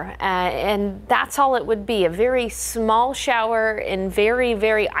shower, and that's all it would be, a very small shower in very,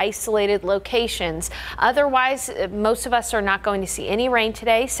 very isolated locations. Otherwise, most of us are not going to see any rain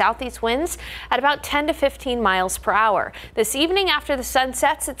today. Southeast winds at about 10 to 15 miles per hour. This evening after the sun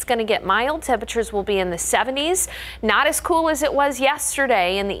sets, it's going to get mild. Temperatures will be in the 70s. Not as cool as it was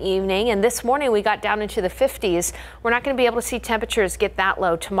yesterday in the evening, and this morning we got down into the 50s. We're not going to be able to see temperatures get that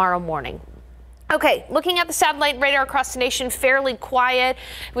low tomorrow morning. Okay, looking at the satellite radar across the nation, fairly quiet.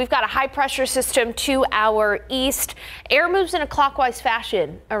 We've got a high pressure system to our east. Air moves in a clockwise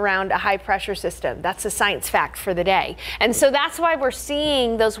fashion around a high pressure system. That's a science fact for the day. And so that's why we're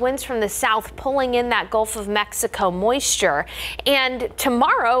seeing those winds from the south pulling in that Gulf of Mexico moisture. And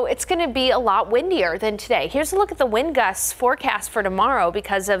tomorrow, it's going to be a lot windier than today. Here's a look at the wind gusts forecast for tomorrow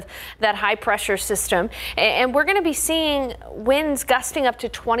because of that high pressure system. And we're going to be seeing winds gusting up to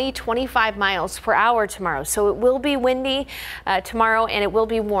 20, 25 miles per hour tomorrow. So it will be windy tomorrow, and it will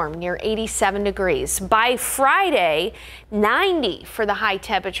be warm, near 87 degrees. By Friday, 90 for the high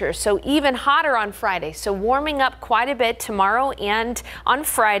temperature, so even hotter on Friday. So warming up quite a bit tomorrow and on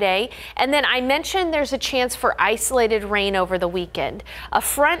Friday. And then I mentioned there's a chance for isolated rain over the weekend. A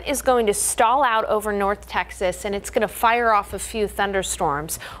front is going to stall out over North Texas, and it's going to fire off a few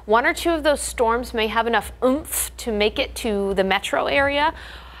thunderstorms. One or two of those storms may have enough oomph to make it to the metro area.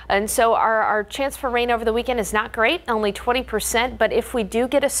 And so our chance for rain over the weekend is not great, only 20%. But if we do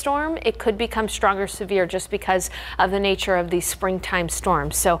get a storm, it could become stronger severe just because of the nature of these springtime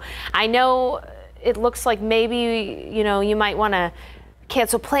storms. So I know it looks like maybe, you might want to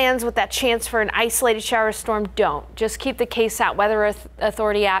cancel plans with that chance for an isolated shower storm. Don't. Just keep the KSAT Weather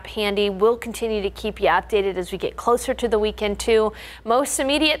Authority app handy. We'll continue to keep you updated as we get closer to the weekend too. Most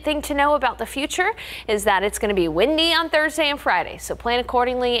immediate thing to know about the future is that it's going to be windy on Thursday and Friday, so plan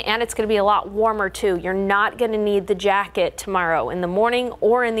accordingly, and it's going to be a lot warmer too. You're not going to need the jacket tomorrow in the morning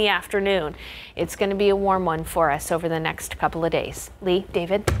or in the afternoon. It's going to be a warm one for us over the next couple of days. Lee,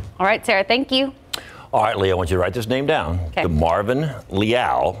 David. All right, Sarah, thank you. All right, Leah, I want you to write this name down. Okay. DeMarvin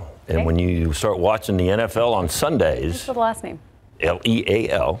Leal. And when you start watching the NFL on Sundays. What's the last name?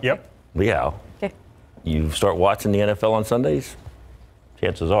 Leal. Yep. Leal. Okay. You start watching the NFL on Sundays,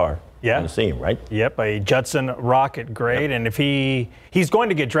 chances are you're going to see him, right? Yep, a Judson Rocket grade. Yep. And if he's going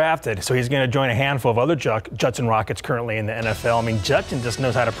to get drafted, so he's going to join a handful of other Judson Rockets currently in the NFL. I mean, Judson just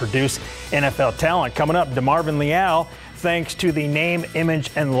knows how to produce NFL talent. Coming up, DeMarvin Leal, thanks to the name,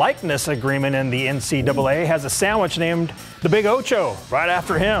 image, and likeness agreement in the NCAA, has a sandwich named the Big Ocho right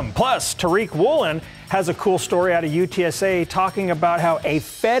after him. Plus, Tariq Woolen has a cool story out of UTSA talking about how a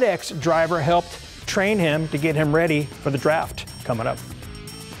FedEx driver helped train him to get him ready for the draft. Coming up.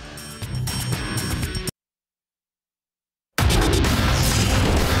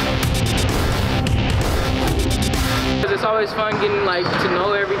 It's always fun getting to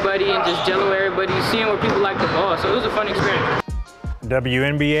know everybody and just gel with everybody, seeing where people like the ball. So it was a fun experience.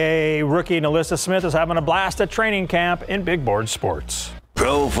 WNBA rookie Nalissa Smith is having a blast at training camp in Big Board Sports.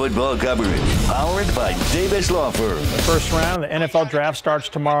 Pro football coverage powered by Davis Law Firm. The first round of the NFL draft starts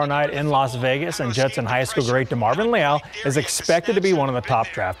tomorrow night in Las Vegas, and Judson High School great DeMarvin Leal is expected to be one of the top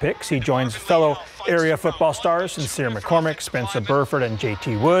draft picks. He joins fellow area football stars Sincere McCormick, Spencer Burford, and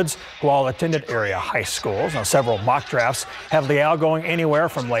J.T. Woods, who all attended area high schools. Now, several mock drafts have Leal going anywhere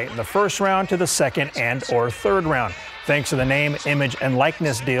from late in the first round to the second and or third round. Thanks to the name, image, and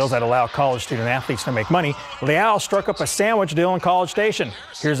likeness deals that allow college student athletes to make money, Leal struck up a sandwich deal in College Station.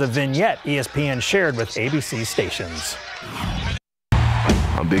 Here's a vignette ESPN shared with ABC stations.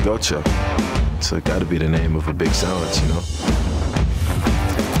 I'm Big Ocho, so it got to be the name of a big sandwich, you know.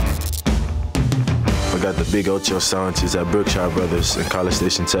 I got the Big Ocho sandwiches at Brookshire Brothers in College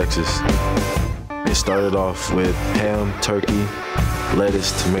Station, Texas. It started off with ham, turkey,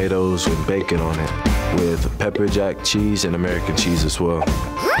 lettuce, tomatoes with bacon on it, with pepper jack cheese and American cheese as well.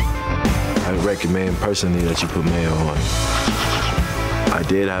 I recommend personally that you put mayo on it. I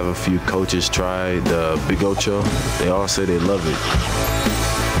did have a few coaches try the Big Ocho. They all say they love it.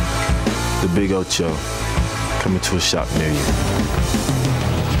 The Big Ocho, coming to a shop near you.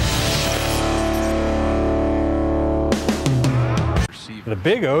 The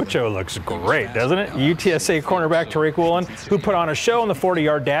Big Ocho looks great, doesn't it? UTSA cornerback Tariq Woolen, who put on a show on the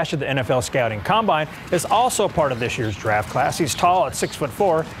 40-yard dash at the NFL Scouting Combine, is also part of this year's draft class. He's tall at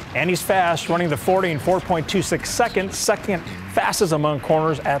 6'4", and he's fast, running the 40 in 4.26 seconds, second fastest among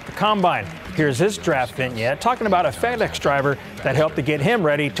corners at the Combine. Here's his draft vignette, talking about a FedEx driver that helped to get him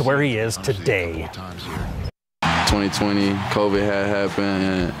ready to where he is today. 2020, COVID had happened,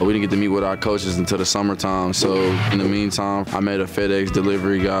 and we didn't get to meet with our coaches until the summertime. So in the meantime, I met a FedEx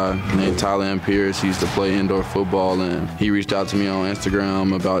delivery guy named Tyler M. Pierce. He used to play indoor football, and he reached out to me on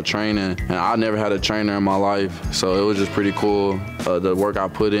Instagram about training. And I never had a trainer in my life, so it was just pretty cool. The work I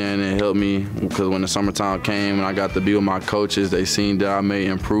put in, it helped me, because when the summertime came and I got to be with my coaches, they seen that I made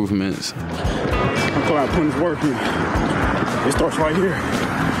improvements. I'm glad I put in work in. It starts right here.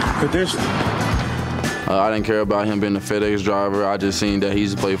 Condition. I didn't care about him being a FedEx driver. I just seen that he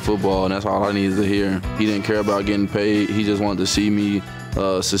used to play football, and that's all I needed to hear. He didn't care about getting paid. He just wanted to see me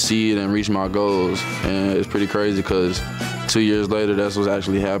succeed and reach my goals. And it's pretty crazy because 2 years later, that's what's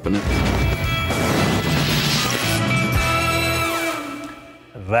actually happening.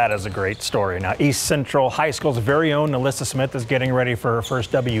 That is a great story. Now, East Central High School's very own Nalissa Smith is getting ready for her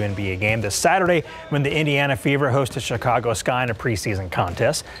first WNBA game this Saturday when the Indiana Fever hosted Chicago Sky in a preseason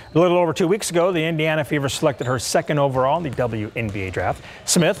contest. A little over 2 weeks ago, the Indiana Fever selected her second overall in the WNBA draft.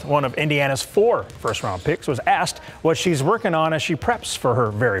 Smith, one of Indiana's 4 first-round picks, was asked what she's working on as she preps for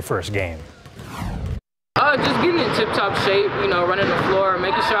her very first game. Just getting in tip-top shape, running the floor,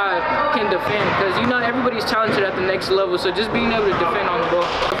 making sure I can defend, because everybody's talented at the next level, so just being able to defend on the ball.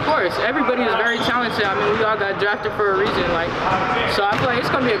 Of course, everybody is very talented. I mean, we all got drafted for a reason, so I feel like it's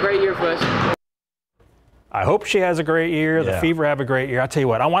going to be a great year for us. I hope she has a great year. The Fever have a great year. I'll tell you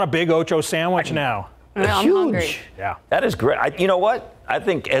what, I want a Big Ocho sandwich now. I'm hungry. Yeah. That is great. You know what? I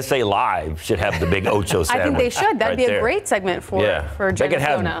think SA Live should have the big Ocho sandwich. I think they should. That'd be a there. great segment for They could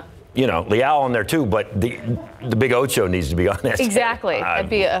have, Liao on there too, but the big Ocho needs to be on there. Exactly. That'd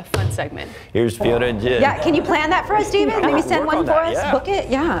be a fun segment. Here's Fiona and Jen. Yeah, can you plan that for us, David? Maybe send one for us, book it?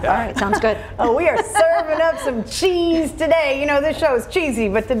 Yeah, all right, sounds good. Oh, we are serving up some cheese today. You know, this show is cheesy,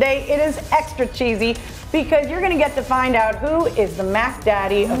 but today it is extra cheesy because you're going to get to find out who is the Mac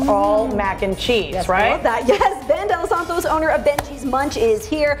Daddy of all mac and cheese, Yes, right? I love that. Yes, Ben De Los Santos, owner of Benji's Munch, is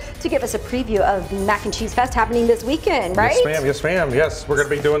here to give us a preview of the Mac and Cheese Fest happening this weekend, right? Yes, ma'am. Yes, ma'am. Yes, we're going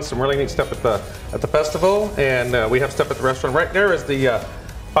to be doing some really neat stuff at the festival, and we have stuff at the restaurant. Right there is the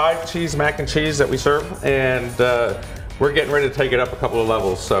 5-cheese mac and cheese that we serve, and we're getting ready to take it up a couple of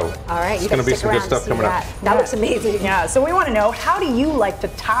levels. So all right, it's going to be some good stuff coming up. That looks amazing. Yeah, so we want to know, how do you like to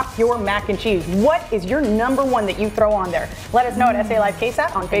top your mac and cheese? What is your number one that you throw on there? Let us know at SA Live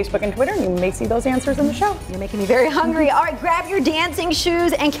KSAT on Facebook and Twitter, and you may see those answers in the show. You're making me very hungry. All right, grab your dancing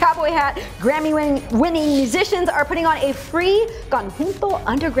shoes and cowboy hat. Grammy-winning musicians are putting on a free Conjunto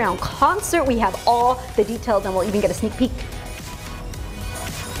Underground concert. We have all the details, and we'll even get a sneak peek.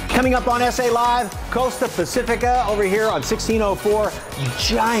 Coming up on SA Live, Costa Pacifica over here on 1604.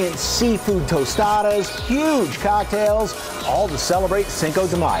 Giant seafood tostadas, huge cocktails, all to celebrate Cinco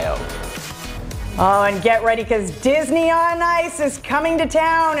de Mayo. Oh, and get ready because Disney on Ice is coming to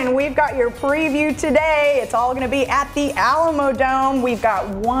town, and we've got your preview today. It's all going to be at the Alamo Dome. We've got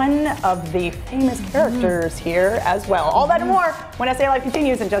one of the famous characters here as well. All that and more when SA Live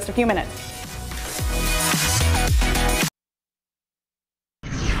continues in just a few minutes.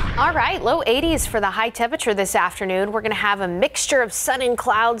 All right, low 80s for the high temperature this afternoon. We're going to have a mixture of sun and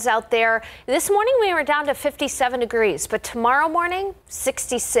clouds out there. This morning we were down to 57 degrees, but tomorrow morning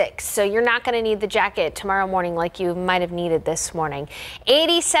 66. So you're not going to need the jacket tomorrow morning like you might have needed this morning.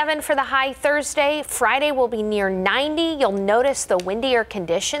 87 for the high Thursday. Friday will be near 90. You'll notice the windier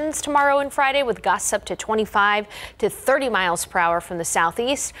conditions tomorrow and Friday with gusts up to 25 to 30 miles per hour from the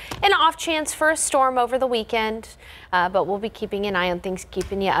southeast. An off chance for a storm over the weekend. But we'll be keeping an eye on things,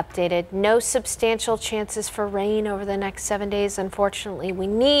 keeping you updated. No substantial chances for rain over the next 7 days. Unfortunately, we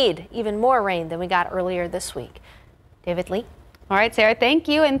need even more rain than we got earlier this week. David Lee. All right, Sarah, thank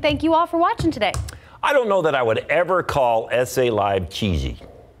you. And thank you all for watching today. I don't know that I would ever call SA Live cheesy.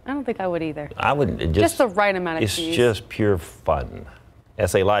 I don't think I would either. I would just the right amount of cheese. It's just pure fun.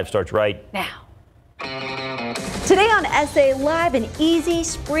 SA Live starts right now. Today on SA Live, an easy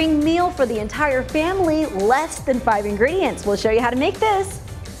spring meal for the entire family, less than 5 ingredients. We'll show you how to make this.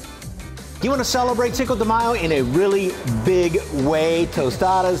 You want to celebrate Cinco de Mayo in a really big way.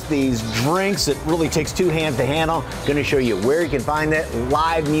 Tostadas, these drinks that really takes 2 hands to handle. Going to show you where you can find that.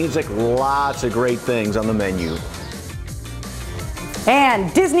 Live music, lots of great things on the menu.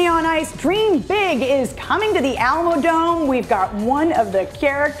 And Disney on Ice Dream Big is coming to the Alamo Dome. We've got one of the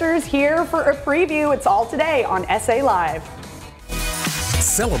characters here for a preview. It's all today on SA Live.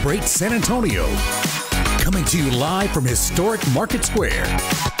 Celebrate San Antonio. Coming to you live from historic Market Square.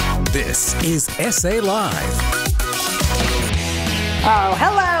 This is SA Live. Oh,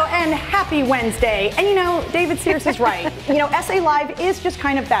 hello and happy Wednesday. And you know, David Sears is right. You know, SA Live is just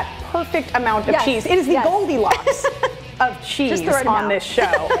kind of that perfect amount of cheese. It is the Goldilocks of cheese on this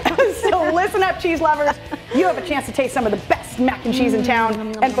show. So listen up, cheese lovers. You have a chance to taste some of the best mac and cheese in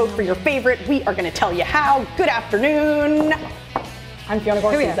town and vote for your favorite. We are going to tell you how. Good afternoon. I'm Fiona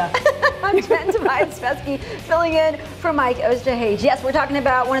Garcia. I'm Jen Tobias-Spesky, filling in for Mike Osterhage. Yes, we're talking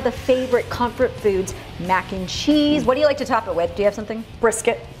about one of the favorite comfort foods, mac and cheese. What do you like to top it with? Do you have something?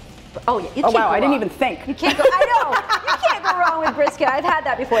 Brisket. Oh, yeah. You oh, can't wow, go I didn't wrong. even think. You can't go, I know. You can't go wrong with brisket. I've had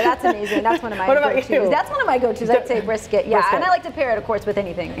that before. That's amazing. That's one of my go-tos. You? That's one of my go-tos. I'd say brisket. Yeah, Brisket. and I like to pair it, of course, with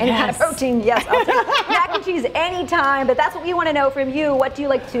anything. Any kind of protein. Yes, I'll take mac and cheese anytime. But that's what we want to know from you. What do you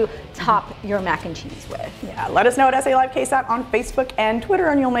like to top your mac and cheese with? Yeah, let us know at SA Live KSAT on Facebook and Twitter,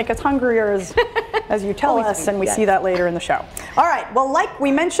 and you'll make us hungrier as you tell us, and we see that later in the show. All right, well, like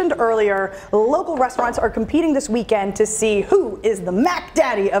we mentioned earlier, local restaurants are competing this weekend to see who is the Mac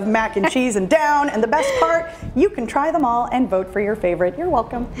Daddy of mac and cheese and down. And the best part, you can try them all and vote for your favorite. You're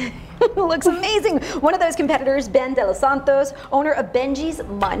welcome. Looks amazing. One of those competitors, Ben De Los Santos, owner of Benji's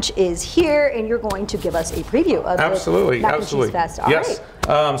Munch, is here, and you're going to give us a preview of the Mac and Cheese Fest. All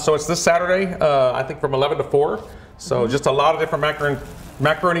right. So it's this Saturday, I think from 11 to 4. So just a lot of different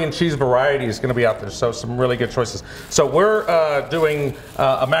macaroni and cheese varieties going to be out there. So some really good choices. So we're doing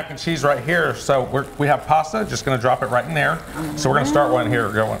a mac and cheese right here. So we have pasta, just going to drop it right in there. So we're going to start one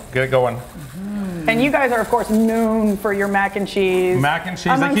here, get it going. And you guys are, of course, known for your mac and cheese. Mac and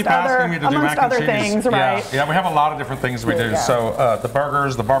cheese. They keep asking me to do mac and cheese. Amongst other things, right? Yeah, we have a lot of different things we do. So the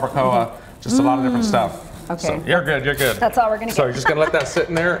burgers, the barbacoa, just a lot of different stuff. Okay. So you're good, you're good. That's all we're gonna So get. you're just gonna let that sit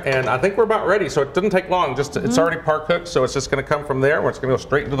in there, and I think we're about ready. So it doesn't take long. It's already par cooked, so it's just gonna come from there. It's gonna go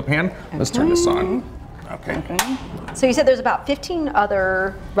straight into the pan. Let's turn this on. Okay. So you said there's about 15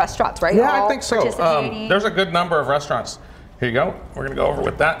 other restaurants, right? Yeah, All I think so. participating? There's a good number of restaurants. Here you go. We're gonna go over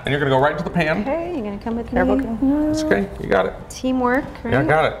with that, and you're gonna go right into the pan. Okay, you're gonna come with Careful. me. It's okay. You got it. Teamwork, right? Yeah, I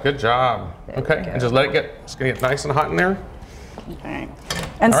got it. Good job. Okay, and just let it get. It's gonna get nice and hot in there. Okay.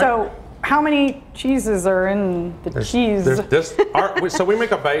 And All so, how many cheeses are in the cheese? There's this. So we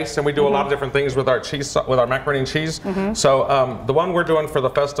make a base, and we do a lot of different things with our cheese, with our macaroni and cheese. So the one we're doing for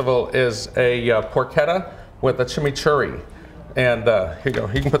the festival is a porchetta with a chimichurri. And here you go.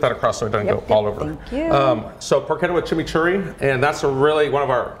 You can put that across so it doesn't go all over. Thank you. So porchetta with chimichurri, and that's really one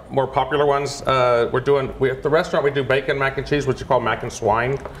of our more popular ones. At the restaurant we do bacon mac and cheese, which you call mac and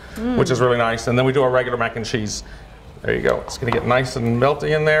swine, which is really nice. And then we do our regular mac and cheese. There you go. It's going to get nice and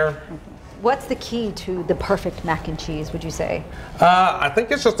melty in there. What's the key to the perfect mac and cheese, would you say? I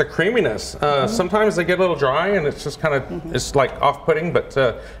think it's just the creaminess. Sometimes they get a little dry and it's just kind of, it's like off-putting, but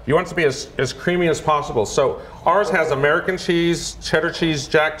you want it to be as creamy as possible. So ours has American cheese, cheddar cheese,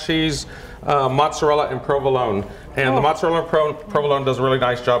 jack cheese, mozzarella, and provolone. And the mozzarella and provolone does a really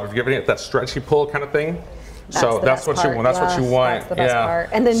nice job of giving it that stretchy pull kind of thing. So that's what you want. That's what you want. That's the best part.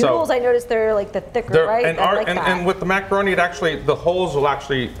 And the noodles, I noticed they're like the thicker, right? And with the macaroni, the holes will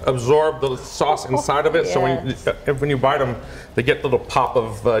actually absorb the sauce inside of it. So when you bite them, they get a little pop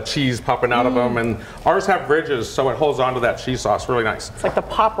of cheese popping out of them. And ours have ridges, so it holds onto that cheese sauce really nice. It's like the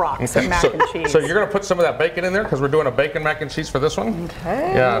Pop Rocks of mac and cheese. So you're going to put some of that bacon in there because we're doing a bacon mac and cheese for this one.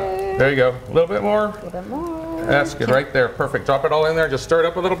 Okay. Yeah, there you go. A little bit more. A little bit more. That's good right there. Perfect. Drop it all in there. Just stir it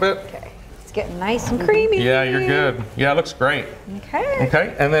up a little bit. Okay. It's getting nice and creamy. Yeah, you're good. Yeah, it looks great. Okay.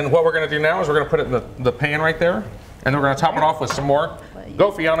 Okay, and then what we're going to do now is we're going to put it in the pan right there, and we're going to top it off with some more.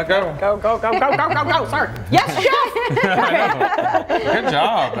 Go, Fiona, go. Go, go, go, go, go, go, go, sir. Yes, chef! Good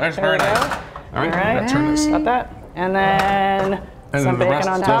job. That's very nice. All right, turn this. Got that. And then some the bacon rest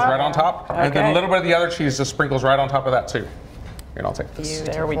on goes top. right on top. Okay. And then a little bit of the other cheese just sprinkles right on top of that too. And I'll take this.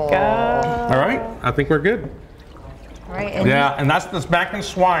 There we go. All right, I think we're good. All right. And that's this mac and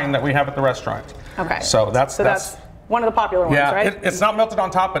swine that we have at the restaurant. Okay. So that's one of the popular ones, right? It's not melted on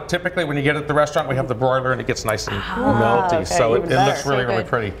top, but typically when you get it at the restaurant, we have the broiler and it gets nice and melty. Okay, so it looks really, so really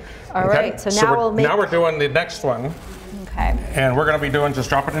pretty. All right, so now we're doing the next one. Okay. And we're going to be doing, just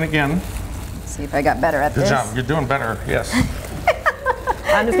drop it in again. Let's see if I got better at Good this. job. You're doing better, yes.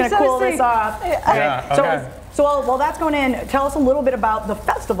 I'm just going to cool this off. Yeah, okay. So while that's going in, tell us a little bit about the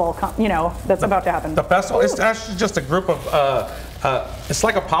festival, that's about to happen. The festival is actually just a group of, it's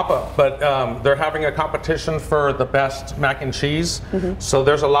like a pop-up, but they're having a competition for the best mac and cheese. So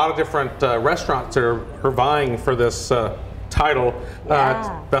there's a lot of different restaurants that are vying for this title,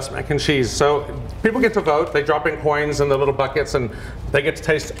 Best Mac and Cheese. So people get to vote. They drop in coins in the little buckets, and they get to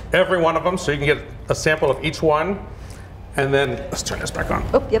taste every one of them, so you can get a sample of each one. And then let's turn this back on.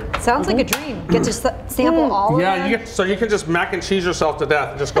 Oh, yep. Sounds like a dream. Get to sample all of them. Yeah, so you can just mac and cheese yourself to death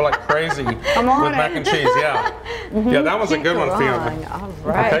and just go like crazy with mac and cheese. Yeah, yeah, that was a good one, Fiona. All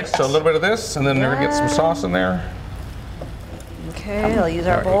right. Okay, so a little bit of this, and then we're gonna get some sauce in there. Okay, I'll use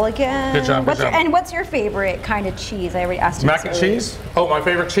our bowl again. Good job. Good job. And what's your favorite kind of cheese? I already asked you. Mac and cheese? Oh, my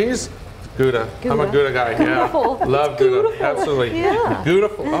favorite cheese? Gouda. I'm a Gouda guy. Yeah, love Gouda. Absolutely. Yeah.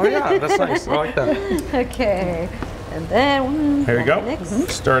 Beautiful. Oh yeah, that's nice. I like that. Okay. And then here you go.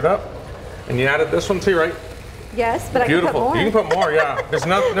 Stir it up, and you added this one too, right? Yes, but beautiful. I can put more. You can put more. Yeah, there's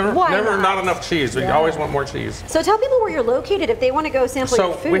never not enough cheese. We always want more cheese. So tell people where you're located if they want to go sample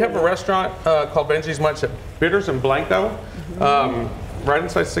your food. So we have a restaurant called Benji's Munch at Bitters and Blanco, right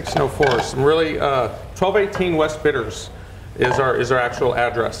inside 1604. Some really 1218 West Bitters is our actual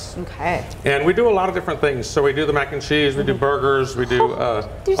address. Okay. And we do a lot of different things. So we do the mac and cheese, we do burgers, we do.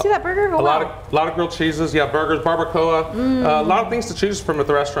 Do you see that burger? A lot of grilled cheeses. Yeah, burgers, barbacoa. A lot of things to choose from at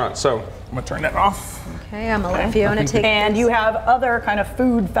the restaurant. So I'm gonna turn that off. Okay, I'm gonna let Fiona take. And you have other kind of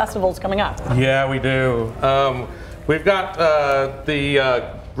food festivals coming up. Yeah, we do. We've got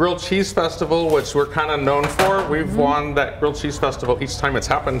the Grilled Cheese Festival, which we're kind of known for. We've won that Grilled Cheese Festival each time it's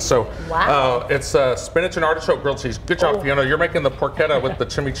happened. So it's spinach and artichoke grilled cheese. Good job, Fiona. You're making the porchetta with the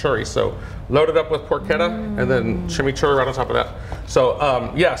chimichurri. So load it up with porchetta and then chimichurri right on top of that.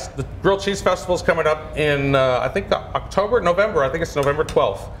 So yes, the Grilled Cheese Festival is coming up in I think November. I think it's November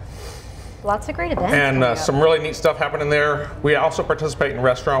 12th. Lots of great events. And some really neat stuff happening there. We also participate in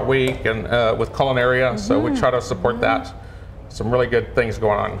Restaurant Week and with Culinaria, so we try to support that. Some really good things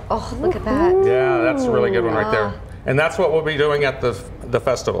going on. Oh, look at that. Yeah, that's a really good one right there. And that's what we'll be doing at the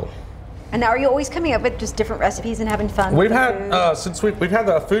festival. And now, are you always coming up with just different recipes and having fun? We've had since we've had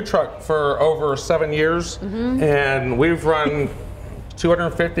the food truck for over 7 years, and we've run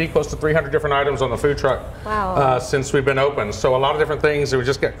 250, close to 300 different items on the food truck since we've been open. So a lot of different things. We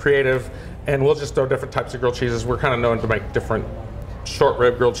just get creative, and we'll just throw different types of grilled cheeses. We're kind of known to make different short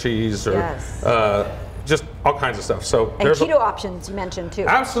rib grilled cheese or just all kinds of stuff. So and keto options you mentioned too.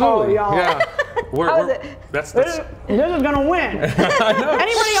 Absolutely, How is it? That's this is gonna win.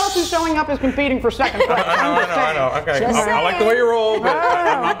 Anybody else who's showing up is competing for second place. I know. Okay, I like the way you roll, but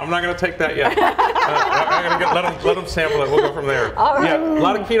I'm not gonna take that yet. I'm gonna let them sample it. We'll go from there. All right. Yeah, a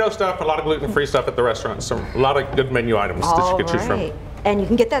lot of keto stuff, a lot of gluten-free stuff at the restaurant. So a lot of good menu items that you can choose from. And you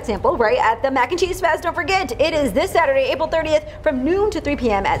can get that sample right at the Mac and Cheese Fest. Don't forget, it is this Saturday, April 30th from noon to 3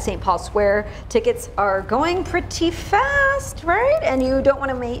 p.m. at St. Paul Square. Tickets are going pretty fast, right? And you don't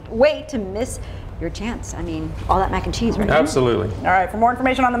want to wait to miss your chance. I mean, all that mac and cheese, right? Absolutely. All right, for more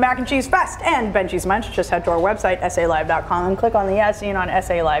information on the Mac and Cheese Fest and Benji's Munch, just head to our website, salive.com, and click on the As Seen on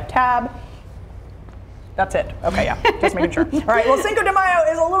SA Live tab. That's it. Okay, yeah, just making sure. All right, well, Cinco de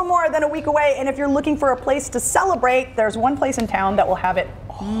Mayo is a little more than a week away, and if you're looking for a place to celebrate, there's one place in town that will have it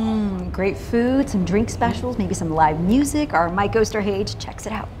all. Great food, some drink specials, maybe some live music. Our Mike Osterhage checks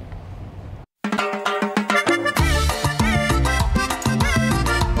it out.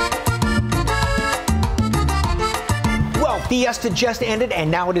 Fiesta just ended,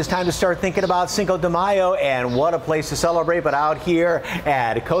 and now it is time to start thinking about Cinco de Mayo, and what a place to celebrate. But out here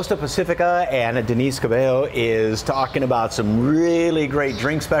at Costa Pacifica, and Denise Cabello is talking about some really great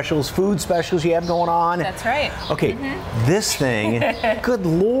drink specials, food specials you have going on. That's right. Okay, this thing, good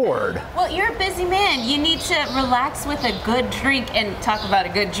Lord. Well, you're a busy man. You need to relax with a good drink, and talk about a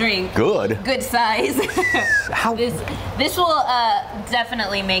good drink. Good size. How? This will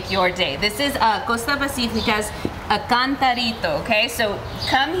definitely make your day. This is Costa Pacifica's a cantarito, okay? So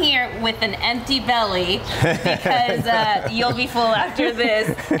come here with an empty belly, because you'll be full after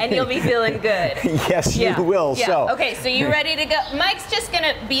this, and you'll be feeling good. Yes, you will. Yeah. So. Okay, so you ready to go? Mike's just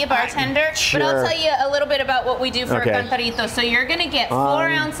gonna be a bartender, but I'll tell you a little bit about what we do for a cantarito. So you're gonna get 4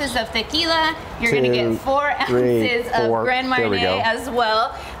 ounces of tequila, you're gonna get 4 ounces of Grand Marnier as well.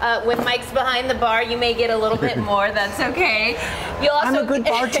 When Mike's behind the bar, you may get a little bit more, that's okay. You'll also, I'm a good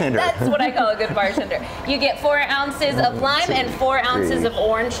bartender. That's what I call a good bartender. You get 4 ounces of lime and 4 ounces of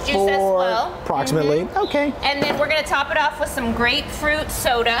orange juice as well. Approximately. Okay. And then we're going to top it off with some grapefruit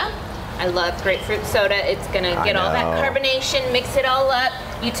soda. I love grapefruit soda. It's going to get all that carbonation, mix it all up.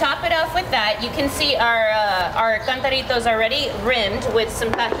 You top it off with that. You can see our cantaritos already rimmed with some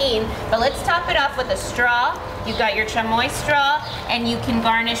tajin, but let's top it off with a straw. You got your chamoy straw, and you can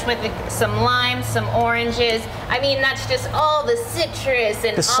garnish with some lime, some oranges. I mean, that's just all the citrus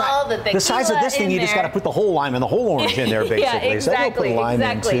and all the tequila. The size of this thing, you just got to put the whole lime and the whole orange in there, basically. Yeah, exactly. So we'll put lime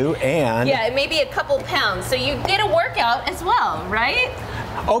in too, and yeah, maybe a couple pounds. So you get a workout as well, right?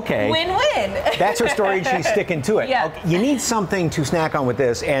 Okay. Win-win. That's her story, and she's sticking to it. Yeah. Okay, you need something to snack on with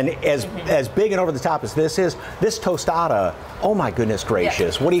this, and as big and over the top as this is, this tostada, oh my goodness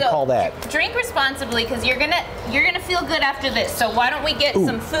gracious, what do you call that? Drink responsibly, because you're gonna feel good after this. So why don't we get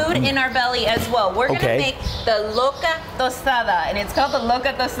some food in our belly as well? We're gonna make the loca tostada, and it's called the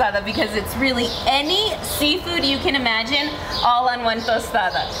loca tostada because it's really any seafood you can imagine all on one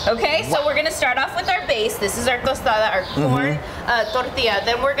tostada. Okay, so we're gonna start off with our base. This is our tostada, our corn tortilla.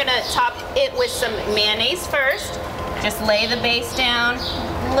 Then we're gonna top it with some mayonnaise first. Just lay the base down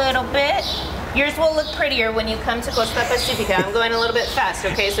a little bit. Yours will look prettier when you come to Costa Pacifica. I'm going a little bit fast,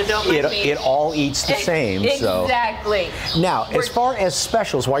 okay? So don't mind me. It all eats the same. So. Exactly. Now, as far as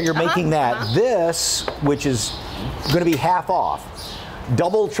specials, while you're making that, this, which is going to be half off,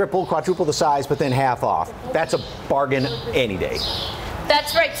 double, triple, quadruple the size, but then half off. That's a bargain any day.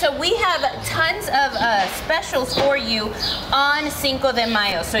 That's right. So we have tons of specials for you on Cinco de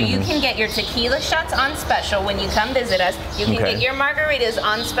Mayo. So you can get your tequila shots on special when you come visit us. You can get your margaritas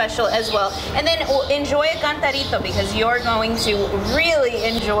on special as well. And then enjoy a cantarito, because you're going to really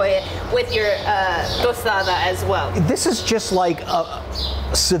enjoy it with your tostada as well. This is just like a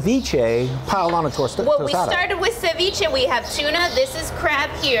ceviche piled on a tostada. Well, we started with ceviche. We have tuna. This is crab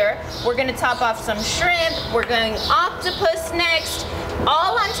here. We're going to top off some shrimp. We're going octopus next.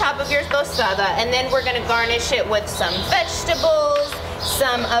 All on top of your tostada, and then we're going to garnish it with some vegetables,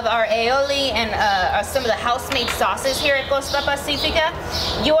 some of our aioli, and some of the house-made sauces here at Costa Pacifica.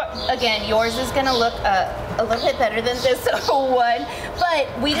 Yours is going to look a little bit better than this one,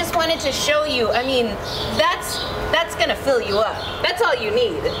 but we just wanted to show you. I mean, that's going to fill you up. That's all you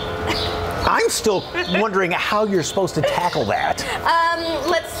need. I'm still wondering how you're supposed to tackle that.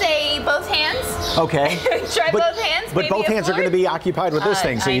 Let's say both hands. Okay. Try both hands. But both hands are going to be occupied with this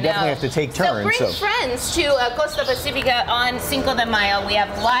thing, so you definitely have to take turns. So bring friends to Costa Pacifica on Cinco de Mayo. We have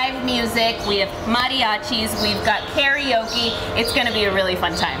live music, we have mariachis, we've got karaoke. It's going to be a really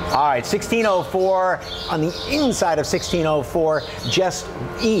fun time. All right, 1604 on the inside of 1604, just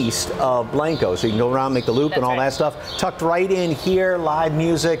east of Blanco. So you can go around, make the loop and all that stuff. Tucked right in here, live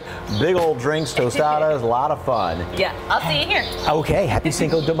music, big old drinks, tostadas, a lot of fun. Yeah, I'll see you here. Okay, happy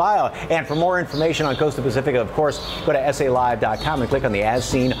Cinco de Mayo. And for more information on Costa Pacifica, of course, go to SALive.com and click on the As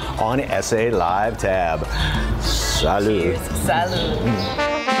Seen on SA Live tab. Salud. Cheers. Salud.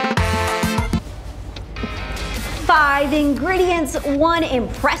 5 ingredients, 1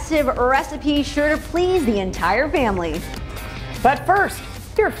 impressive recipe, sure to please the entire family. But first,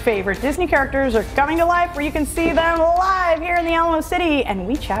 your favorite Disney characters are coming to life where you can see them live here in the Alamo City, and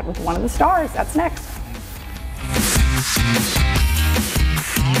we chat with one of the stars. That's next.